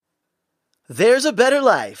There's a better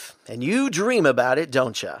life, and you dream about it,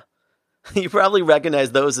 don't ya? You probably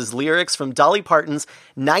recognize those as lyrics from Dolly Parton's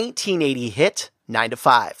 1980 hit, 9 to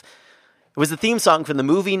 5. It was the theme song from the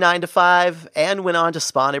movie 9 to 5 and went on to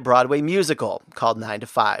spawn a Broadway musical called 9 to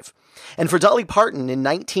 5. And for Dolly Parton in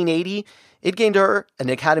 1980, it gained her an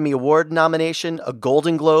Academy Award nomination, a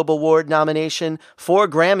Golden Globe Award nomination, 4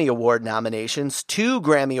 Grammy Award nominations, 2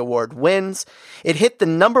 Grammy Award wins. It hit the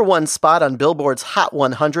 #1 spot on Billboard's Hot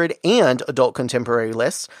 100 and Adult Contemporary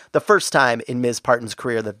lists, the first time in Ms. Parton's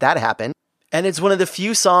career that happened. And it's one of the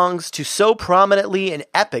few songs to so prominently and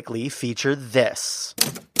epically feature this.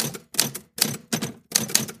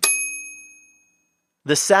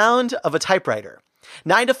 The sound of a typewriter.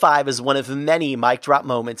 9 to 5 is one of many mic drop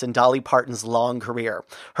moments in Dolly Parton's long career.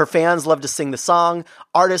 Her fans love to sing the song,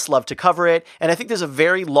 artists love to cover it, and I think there's a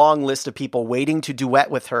very long list of people waiting to duet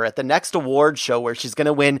with her at the next award show where she's going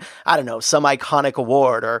to win, I don't know, some iconic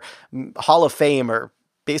award or Hall of Fame or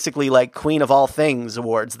basically like Queen of All Things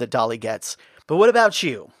awards that Dolly gets. But what about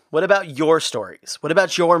you? What about your stories? What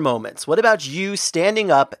about your moments? What about you standing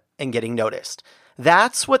up and getting noticed?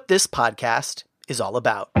 That's what this podcast is all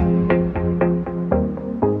about.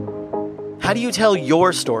 How do you tell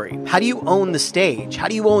your story? How do you own the stage? How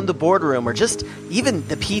do you own the boardroom or just even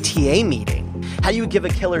the PTA meeting? How do you give a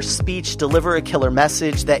killer speech, deliver a killer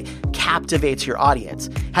message that captivates your audience?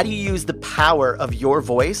 How do you use the power of your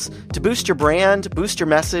voice to boost your brand, boost your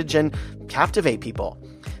message, and captivate people?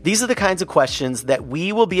 These are the kinds of questions that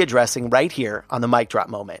we will be addressing right here on the Mic Drop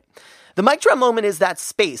Moment. The mic drop moment is that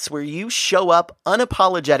space where you show up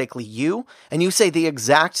unapologetically you, and you say the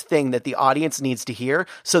exact thing that the audience needs to hear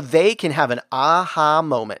so they can have an aha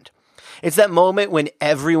moment. It's that moment when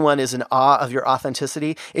everyone is in awe of your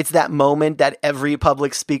authenticity. It's that moment that every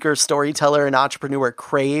public speaker, storyteller, and entrepreneur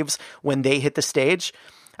craves when they hit the stage.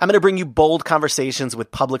 I'm going to bring you bold conversations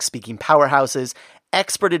with public speaking powerhouses,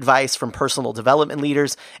 expert advice from personal development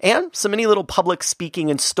leaders, and so many little public speaking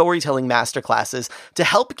and storytelling masterclasses to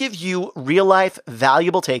help give you real-life,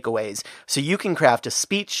 valuable takeaways so you can craft a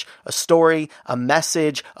speech, a story, a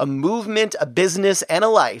message, a movement, a business, and a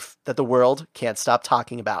life that the world can't stop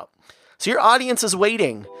talking about. So your audience is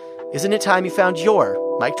waiting. Isn't it time you found your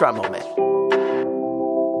mic drop moment?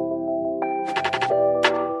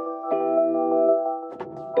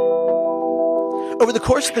 Over the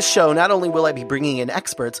course of the show, not only will I be bringing in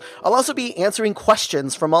experts, I'll also be answering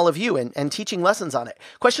questions from all of you and teaching lessons on it.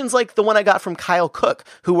 Questions like the one I got from Kyle Cook,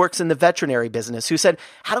 who works in the veterinary business, who said,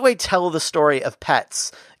 how do I tell the story of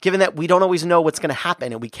pets, given that we don't always know what's going to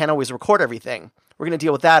happen and we can't always record everything? We're going to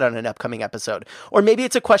deal with that on an upcoming episode. Or maybe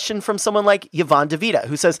it's a question from someone like Yvonne DeVita,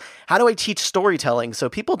 who says, how do I teach storytelling so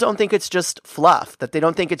people don't think it's just fluff, that they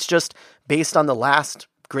don't think it's just based on the last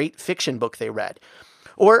great fiction book they read?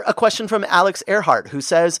 Or a question from Alex Earhart, who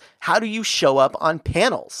says, how do you show up on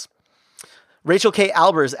panels? Rachel K.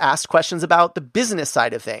 Albers asked questions about the business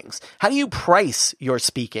side of things. How do you price your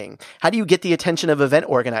speaking? How do you get the attention of event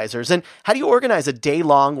organizers? And how do you organize a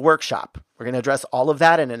day-long workshop? We're going to address all of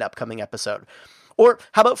that in an upcoming episode. Or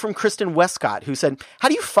how about from Kristen Westcott, who said, how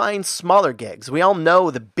do you find smaller gigs? We all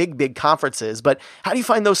know the big conferences, but how do you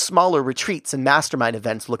find those smaller retreats and mastermind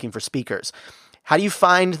events looking for speakers? How do you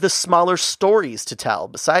find the smaller stories to tell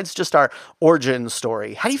besides just our origin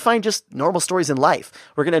story? How do you find just normal stories in life?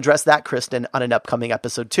 We're going to address that, Kristen, on an upcoming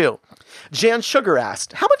episode too. Jan Sugar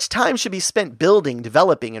asked, how much time should be spent building,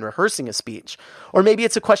 developing, and rehearsing a speech? Or maybe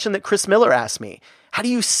it's a question that Chris Miller asked me. How do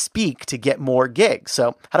you speak to get more gigs?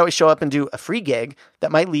 So how do I show up and do a free gig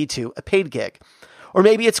that might lead to a paid gig? Or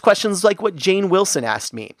maybe it's questions like what Jane Wilson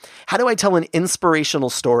asked me. How do I tell an inspirational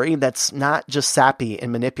story that's not just sappy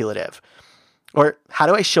and manipulative? Or how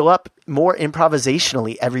do I show up more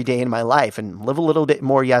improvisationally every day in my life and live a little bit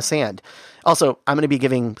more yes and? Also, I'm going to be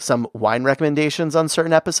giving some wine recommendations on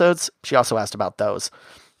certain episodes. She also asked about those.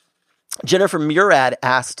 Jennifer Murad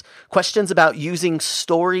asked questions about using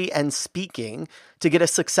story and speaking to get a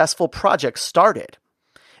successful project started.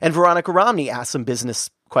 And Veronica Romney asked some business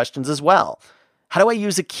questions as well. How do I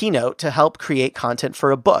use a keynote to help create content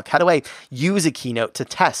for a book? How do I use a keynote to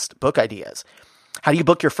test book ideas? How do you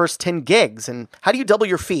book your first 10 gigs? And how do you double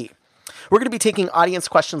your fee? We're going to be taking audience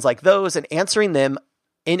questions like those and answering them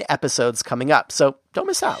in episodes coming up. So don't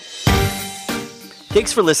miss out.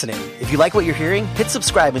 Thanks for listening. If you like what you're hearing, hit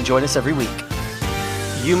subscribe and join us every week.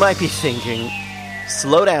 You might be thinking,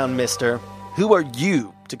 slow down, mister. Who are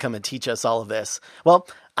you to come and teach us all of this? Well,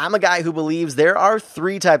 I'm a guy who believes there are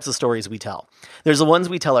 3 types of stories we tell. There's the ones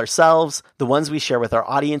we tell ourselves, the ones we share with our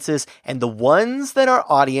audiences, and the ones that our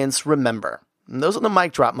audience remember. And those are the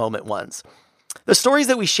mic drop moment ones. The stories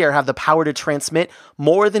that we share have the power to transmit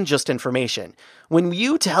more than just information. When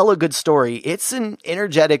you tell a good story, it's an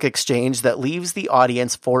energetic exchange that leaves the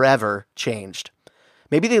audience forever changed.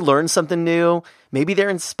 Maybe they learn something new, maybe they're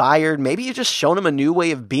inspired, maybe you've just shown them a new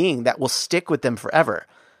way of being that will stick with them forever.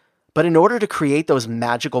 But in order to create those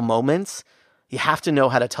magical moments, you have to know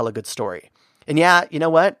how to tell a good story. And yeah, you know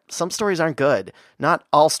what? Some stories aren't good. Not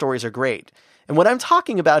all stories are great. And what I'm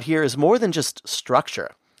talking about here is more than just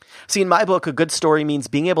structure. See, in my book, a good story means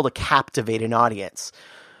being able to captivate an audience.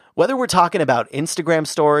 Whether we're talking about Instagram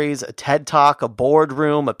stories, a TED Talk, a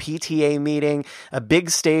boardroom, a PTA meeting, a big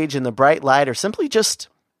stage in the bright light, or simply just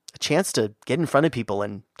a chance to get in front of people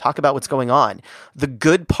and talk about what's going on, the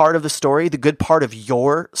good part of the story, the good part of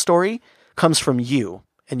your story, comes from you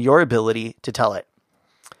and your ability to tell it.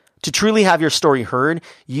 To truly have your story heard,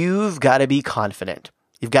 you've got to be confident.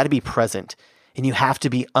 You've got to be present. And you have to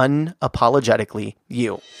be unapologetically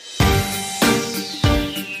you.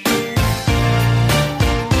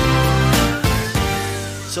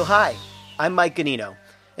 So hi, I'm Mike Ganino.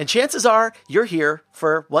 And chances are you're here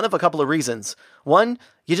for one of a couple of reasons. One,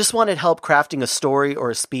 you just wanted help crafting a story or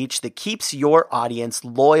a speech that keeps your audience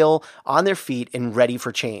loyal, on their feet, and ready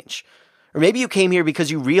for change. Or maybe you came here because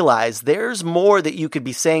you realize there's more that you could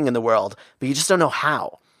be saying in the world, but you just don't know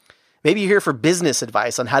how. Maybe you're here for business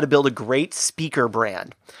advice on how to build a great speaker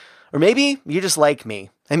brand. Or maybe you're just like me.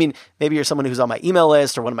 I mean, maybe you're someone who's on my email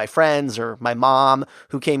list or one of my friends or my mom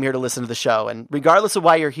who came here to listen to the show. And regardless of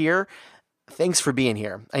why you're here, thanks for being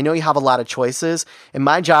here. I know you have a lot of choices, and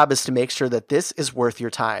my job is to make sure that this is worth your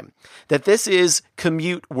time, that this is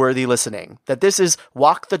commute-worthy listening, that this is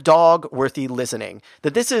walk-the-dog-worthy listening,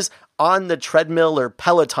 that this is on the treadmill or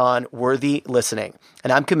Peloton-worthy listening.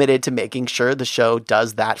 And I'm committed to making sure the show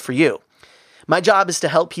does that for you. My job is to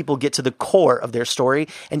help people get to the core of their story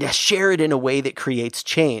and to share it in a way that creates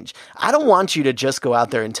change. I don't want you to just go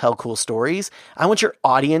out there and tell cool stories. I want your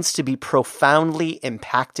audience to be profoundly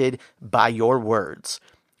impacted by your words.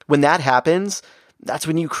 When that happens, that's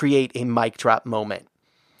when you create a mic drop moment.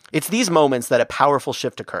 It's these moments that a powerful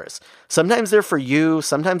shift occurs. Sometimes they're for you,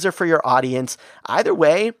 sometimes they're for your audience. Either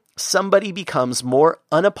way, somebody becomes more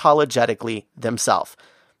unapologetically themselves.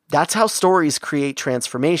 That's how stories create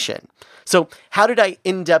transformation. So how did I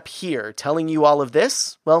end up here telling you all of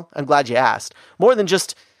this? Well, I'm glad you asked. More than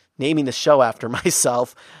just naming the show after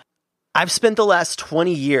myself, I've spent the last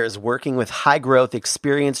 20 years working with high-growth,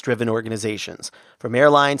 experience-driven organizations, from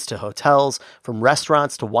airlines to hotels, from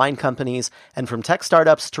restaurants to wine companies, and from tech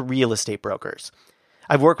startups to real estate brokers.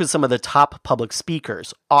 I've worked with some of the top public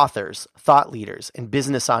speakers, authors, thought leaders, and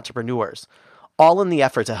business entrepreneurs, all in the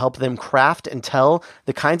effort to help them craft and tell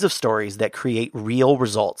the kinds of stories that create real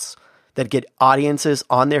results, that get audiences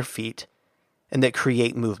on their feet, and that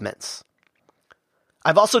create movements.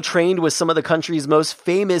 I've also trained with some of the country's most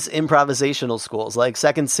famous improvisational schools like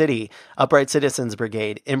Second City, Upright Citizens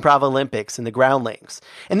Brigade, Improv Olympics, and the Groundlings.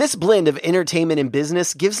 And this blend of entertainment and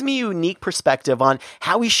business gives me a unique perspective on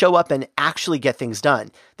how we show up and actually get things done.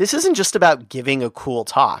 This isn't just about giving a cool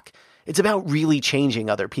talk. It's about really changing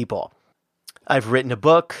other people. I've written a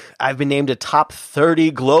book. I've been named a top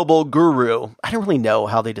 30 global guru. I don't really know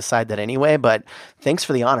how they decide that anyway, but thanks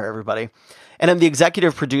for the honor, everybody. And I'm the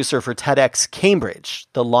executive producer for TEDx Cambridge,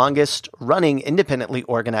 the longest running independently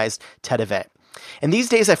organized TED event. And these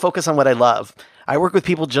days I focus on what I love. I work with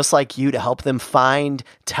people just like you to help them find,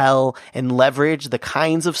 tell, and leverage the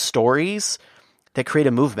kinds of stories that create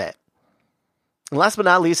a movement. And last but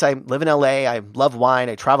not least, I live in LA, I love wine,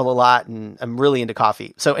 I travel a lot, and I'm really into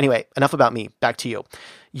coffee. So anyway, enough about me, back to you.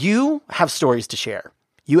 You have stories to share.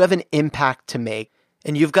 You have an impact to make,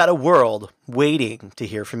 and you've got a world waiting to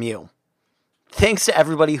hear from you. Thanks to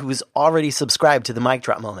everybody who has already subscribed to the Mic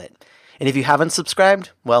Drop Moment. And if you haven't subscribed,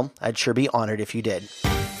 well, I'd sure be honored if you did.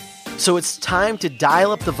 So it's time to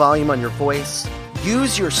dial up the volume on your voice,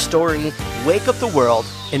 use your story, wake up the world,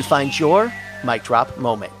 and find your Mic Drop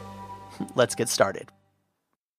Moment. Let's get started.